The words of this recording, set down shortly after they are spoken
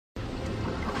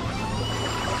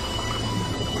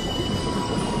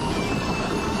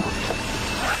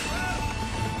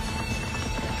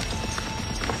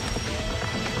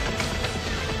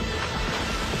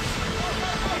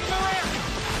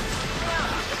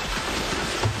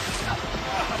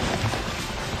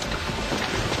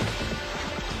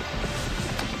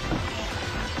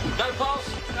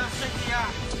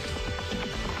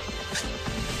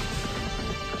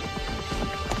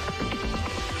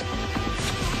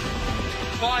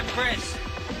5 press.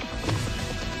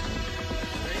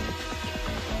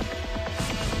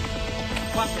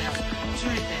 1,000,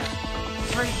 2,000,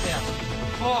 3,000,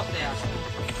 4,000,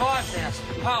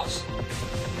 5,000. Pulse.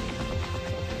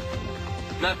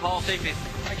 No pulse, T50.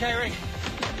 Okay, Rick.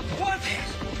 1,000,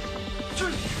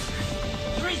 2,000,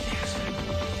 3,000,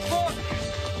 4,000,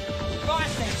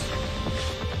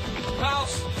 5,000.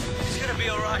 Pulse. He's gonna be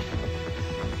all right.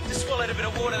 Just swallowed a bit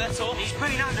of water, that's all. He's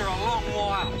been under a long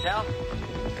while. Sal?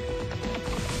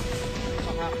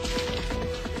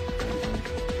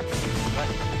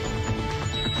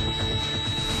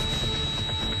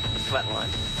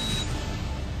 Flatline.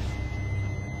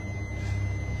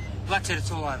 Black said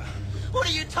it's all over. What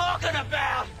are you talking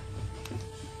about?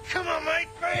 Come on, mate,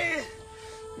 breathe.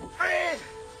 Breathe.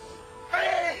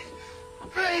 Breathe.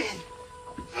 Breathe.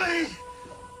 Breathe.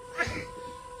 Breathe.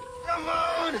 Come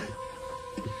on.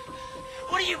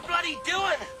 What are you bloody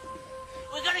doing?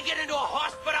 We're gonna get into a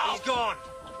hospital. He's gone.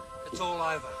 It's all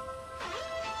over.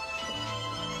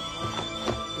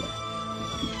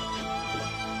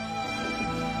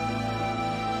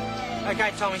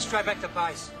 Okay, Tommy, straight back to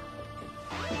base.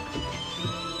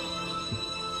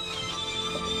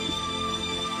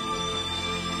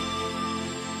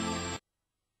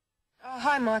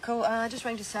 Hi, Michael. I just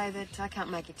rang to say that I can't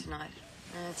make it tonight.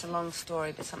 It's a long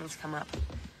story, but something's come up.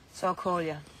 So I'll call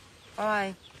you.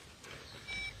 Bye.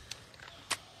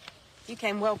 You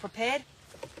came well prepared.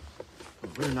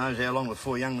 Well, who knows how long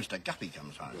before young Mr. Guppy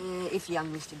comes home? If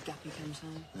young Mr. Guppy comes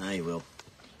home. No, he will.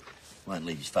 Won't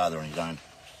leave his father on his own.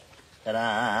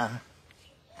 Ta-da!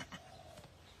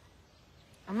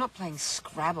 I'm not playing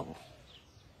Scrabble.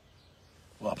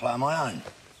 Well, I play on my own.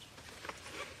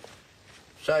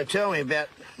 So tell me about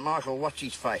Michael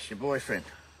What's-His-Face, your boyfriend.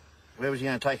 Where was he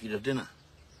going to take you to dinner?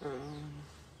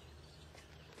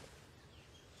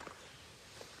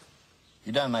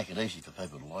 You don't make it easy for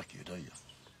people to like you, do you?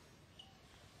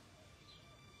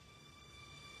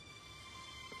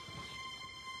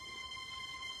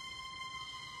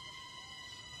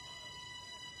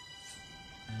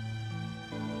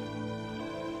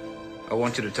 I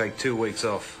want you to take 2 weeks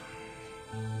off.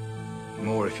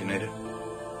 More if you need it.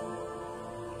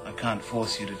 I can't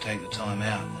force you to take the time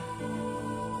out,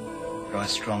 but I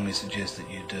strongly suggest that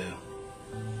you do.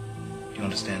 Do you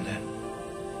understand that?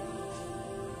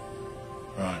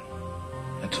 Right.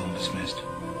 That's all dismissed.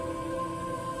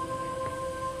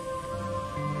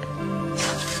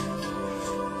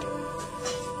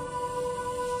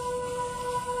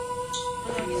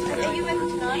 Are you in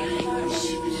tonight?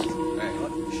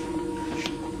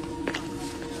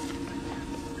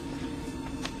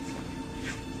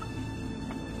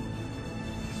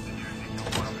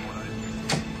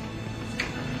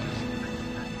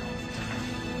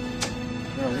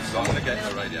 So I'm going to get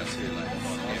the radio. See you later.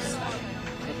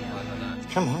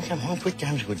 Come on. Quick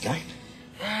game's a good game.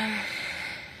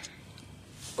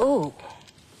 Ooh.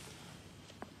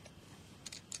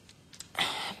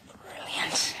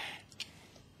 Brilliant.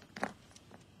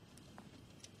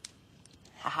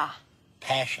 Haha.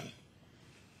 Passion.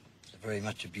 It's a very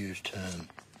much abused term.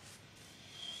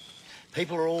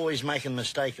 People are always making the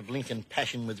mistake of linking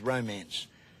passion with romance,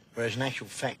 whereas in actual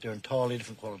fact they're entirely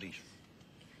different qualities.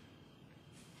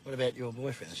 What about your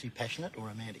boyfriend? Is he passionate or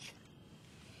romantic?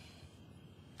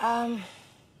 A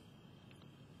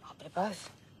bit of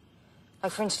both.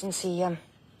 Like, for instance, he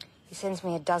sends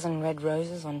me a dozen red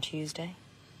roses on Tuesday.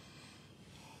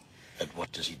 And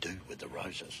what does he do with the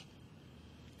roses?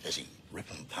 Does he rip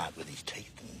them apart with his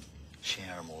teeth and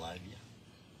shower them all over you?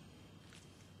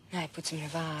 No, he puts them in a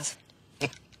vase.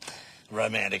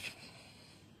 Romantic.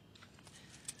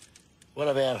 What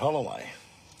about Holloway?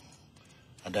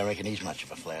 I don't reckon he's much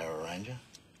of a flower arranger.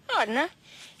 Oh, I don't know.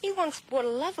 He once bought a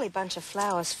lovely bunch of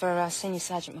flowers for Senior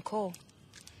Sergeant McCall.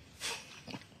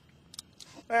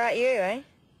 Where are you, eh?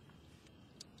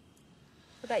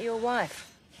 What about your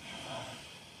wife?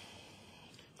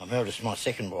 I married her to my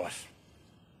second wife.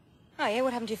 Oh, yeah?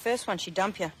 What happened to your first one? She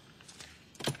dumped you?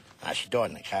 She died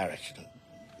in a car accident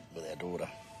with our daughter.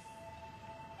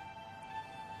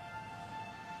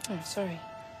 Oh, sorry.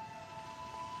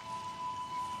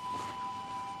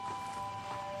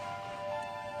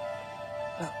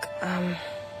 Look,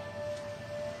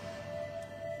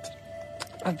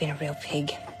 I've been a real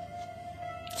pig.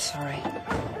 Sorry.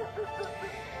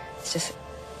 It's just...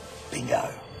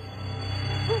 Bingo.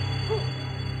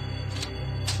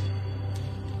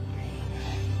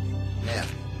 Now,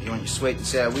 you want your sweet and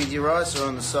sour with your rice or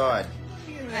on the side?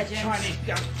 Chinese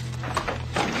gun.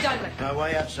 No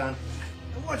way out, son.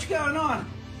 What's going on?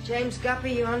 James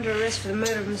Guppy, you're under arrest for the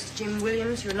murder of Mr. Jim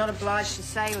Williams. You're not obliged to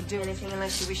say or do anything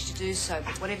unless you wish to do so.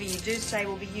 But whatever you do say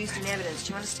will be used in evidence.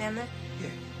 Do you understand that? Yeah.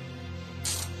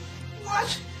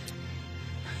 What?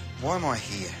 Why am I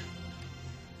here?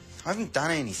 I haven't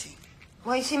done anything.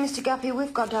 Well, you see, Mr. Guppy,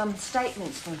 we've got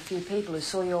statements from a few people who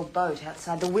saw your boat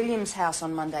outside the Williams house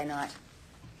on Monday night.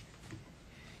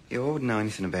 Yeah, I wouldn't know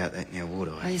anything about that now, would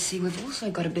I? Well, you see, we've also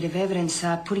got a bit of evidence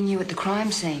putting you at the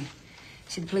crime scene.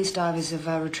 See, the police divers have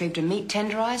retrieved a meat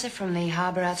tenderizer from the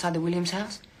harbour outside the Williams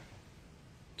house.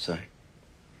 So?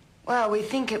 Well, we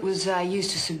think it was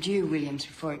used to subdue Williams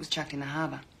before it was chucked in the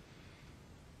harbour.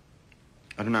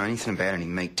 I don't know anything about any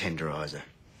meat tenderizer.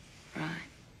 Right.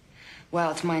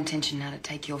 Well, it's my intention now to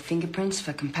take your fingerprints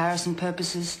for comparison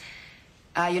purposes.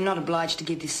 You're not obliged to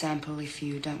give this sample if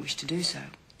you don't wish to do so.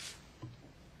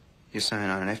 You're saying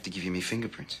I don't have to give you me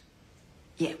fingerprints?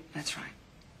 Yeah, that's right.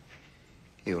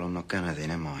 Yeah, well, I'm not gonna then,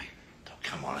 am I? Oh,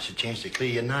 come on, it's a chance to clear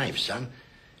your name, son.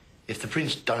 If the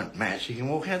prints don't match, you can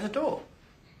walk out the door.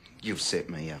 You've set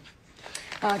me up.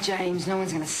 Oh, James, no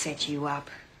one's going to set you up.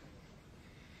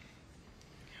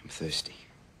 I'm thirsty.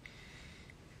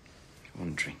 I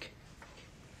want a drink.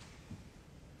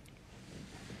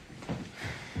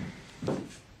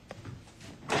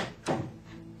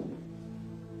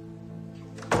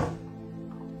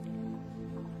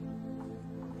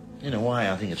 In a way,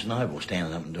 I think it's noble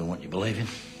standing up and doing what you believe in.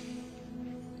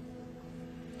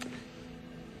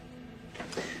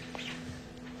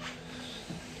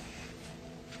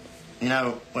 You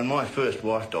know, when my first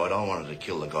wife died, I wanted to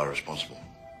kill the guy responsible.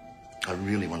 I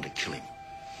really wanted to kill him.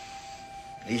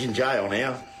 He's in jail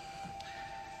now.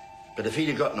 But if he'd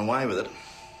have gotten away with it,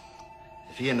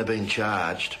 if he hadn't have been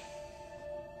charged,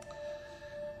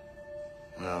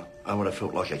 well, I would have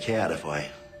felt like a coward if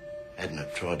I hadn't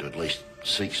have tried to at least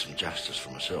seek some justice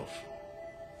for myself.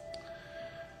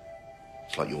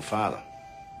 It's like your father.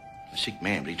 A sick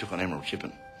man, but he took on emerald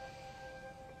shipping.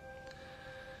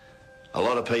 A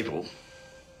lot of people,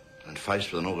 and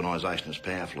faced with an organisation as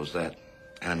powerful as that,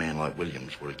 and a man like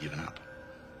Williams would have given up.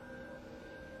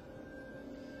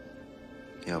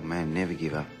 The old man never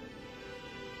give up.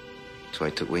 That's why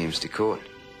he took Williams to court.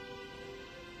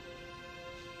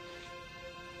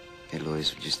 Their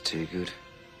lawyers were just too good.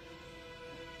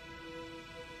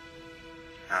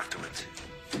 Afterwards,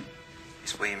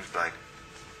 this Williams bloke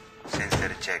sends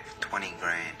out a cheque for 20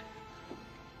 grand.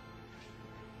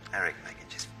 I reckon they can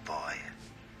just buy it.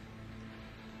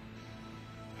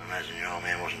 I imagine your old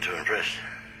man wasn't too impressed.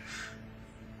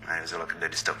 Mate, it was all I could do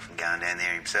to stop him from going down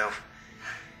there himself.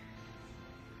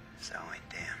 So I went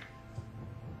down.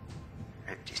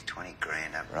 Ripped his 20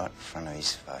 grand up right in front of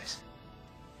his face.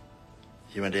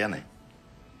 You went down there?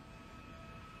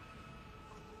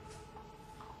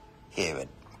 Yeah,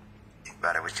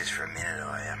 but it was just for a minute.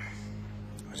 I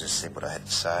just said what I had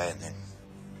to say, and then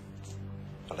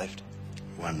I left.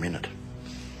 1 minute.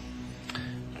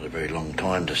 Not a very long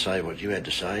time to say what you had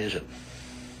to say, is it?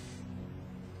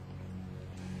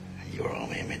 Your old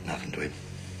man meant nothing to him.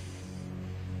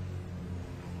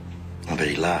 I bet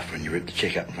he laughed when you ripped the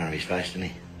cheque up in front of his face, didn't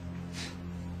he?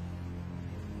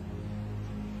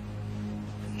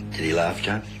 Did he laugh,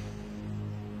 James?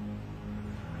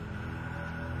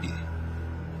 Yeah.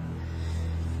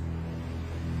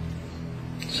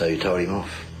 So you told him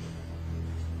off?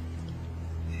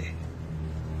 Yeah.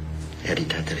 How'd he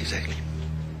take that exactly?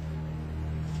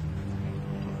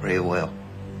 Real well.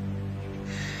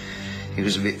 He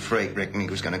was a bit freaked, reckoned he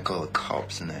was going to call the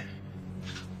cops and that.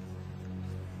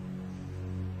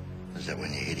 Is that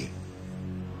when you hit him?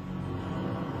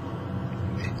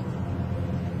 Yeah.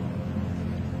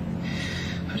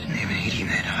 I didn't even hit him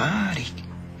that hard. He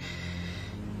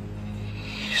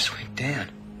just went down.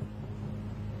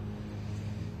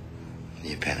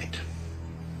 You panicked.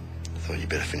 Thought you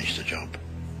better finish the job.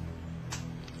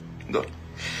 Look,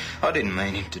 I didn't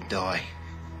mean him to die.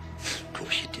 Of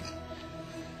course you didn't.